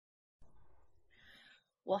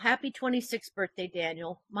Well, happy 26th birthday,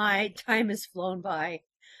 Daniel. My time has flown by.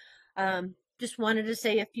 Just wanted to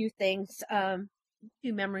say a few things,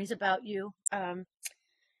 few memories about you.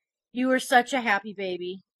 You were such a happy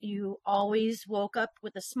baby. You always woke up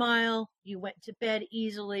with a smile. You went to bed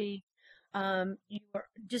easily. You were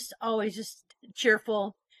just always just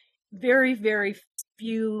cheerful. Very, very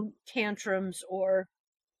few tantrums or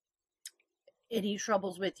any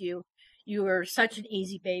troubles with you. You were such an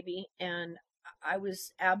easy baby, and I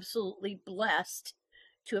was absolutely blessed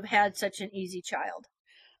to have had such an easy child.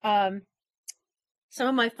 Um, some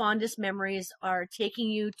of my fondest memories are taking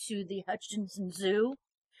you to the Hutchinson Zoo,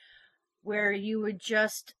 where you were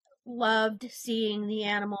just loved seeing the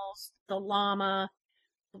animals, the llama,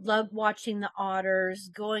 loved watching the otters,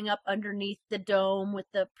 going up underneath the dome with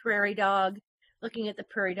the prairie dog, looking at the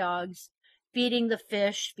prairie dogs, feeding the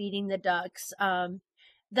fish, feeding the ducks.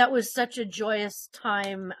 That was such a joyous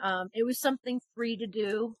time. It was something free to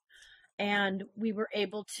do, and we were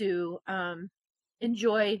able to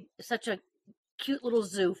enjoy such a cute little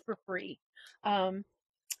zoo for free. Um,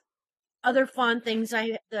 Other fond things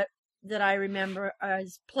that I remember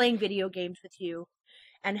is playing video games with you,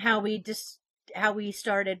 and how we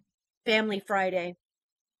started Family Friday.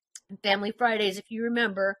 Family Fridays, if you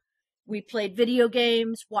remember, we played video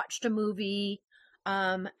games, watched a movie,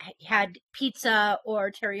 had pizza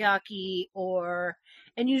or teriyaki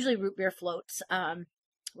and usually root beer floats,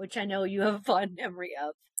 which I know you have a fond memory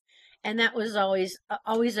of. And that was always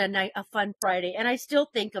a fun Friday. And I still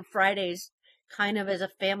think of Fridays kind of as a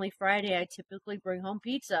family Friday. I typically bring home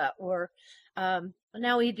pizza, or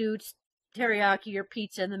now we do teriyaki or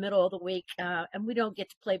pizza in the middle of the week, and we don't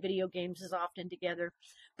get to play video games as often together.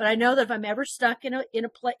 But I know that if I'm ever stuck in a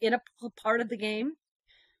part of the game,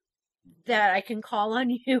 that I can call on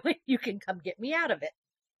you and you can come get me out of it.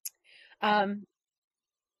 Um,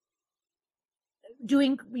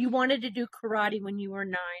 you wanted to do karate when you were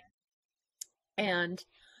 9, and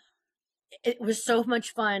it was so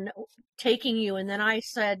much fun taking you, and then I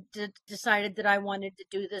decided that I wanted to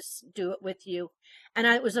do it with you. And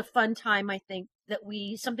it was a fun time. I think that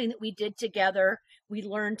something that we did together, we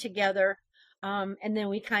learned together, and then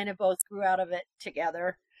we kind of both grew out of it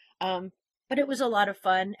together. But it was a lot of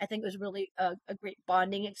fun. I think it was really a great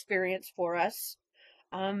bonding experience for us.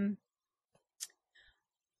 Um,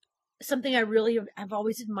 Something I really have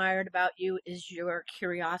always admired about you is your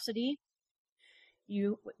curiosity.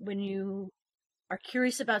 When you are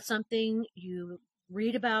curious about something, you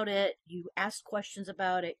read about it, you ask questions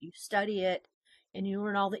about it, you study it, and you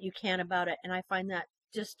learn all that you can about it. And I find that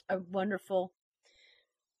just a wonderful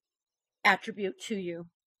attribute to you.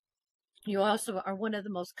 You also are one of the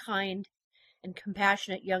most kind and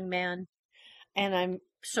compassionate young men, and I'm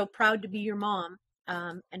so proud to be your mom,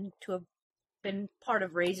 and to have been part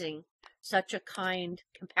of raising such a kind,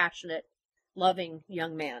 compassionate, loving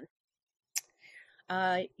young man.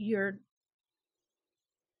 You're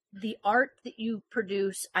the art that you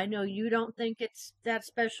produce, I know you don't think it's that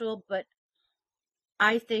special, but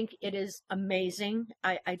I think it is amazing.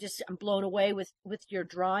 I'm blown away with your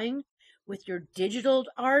drawing, with your digital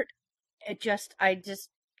art.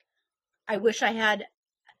 I wish I had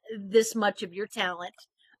this much of your talent.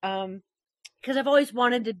 Because I've always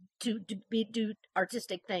wanted to do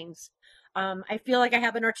artistic things. I feel like I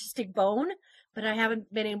have an artistic bone, but I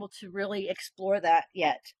haven't been able to really explore that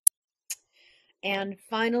yet. And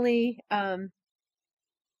finally,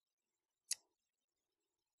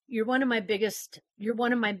 you're one of my biggest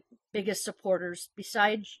supporters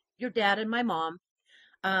besides your dad and my mom.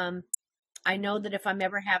 Um, I know that if I'm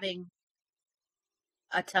ever having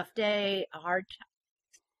a tough day, hard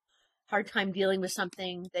time dealing with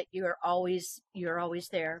something, that you're always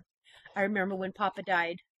there. I remember when Papa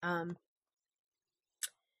died,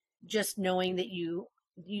 just knowing that you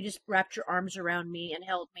just wrapped your arms around me and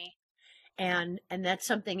held me, and that's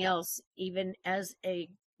something else. Even as a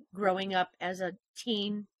growing up as a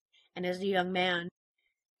teen and as a young man,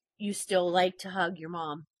 you still like to hug your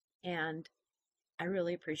mom, and I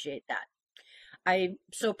really appreciate that. I'm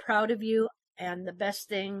so proud of you, and the best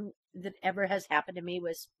thing that ever has happened to me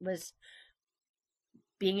was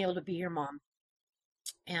being able to be your mom.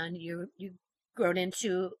 And you grown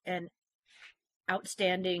into an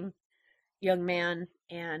outstanding young man,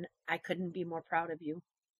 and I couldn't be more proud of you.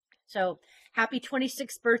 So happy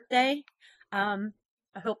 26th birthday. I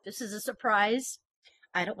hope this is a surprise.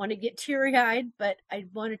 I don't want to get teary eyed, but I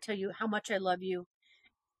want to tell you how much I love you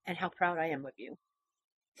and how proud I am of you.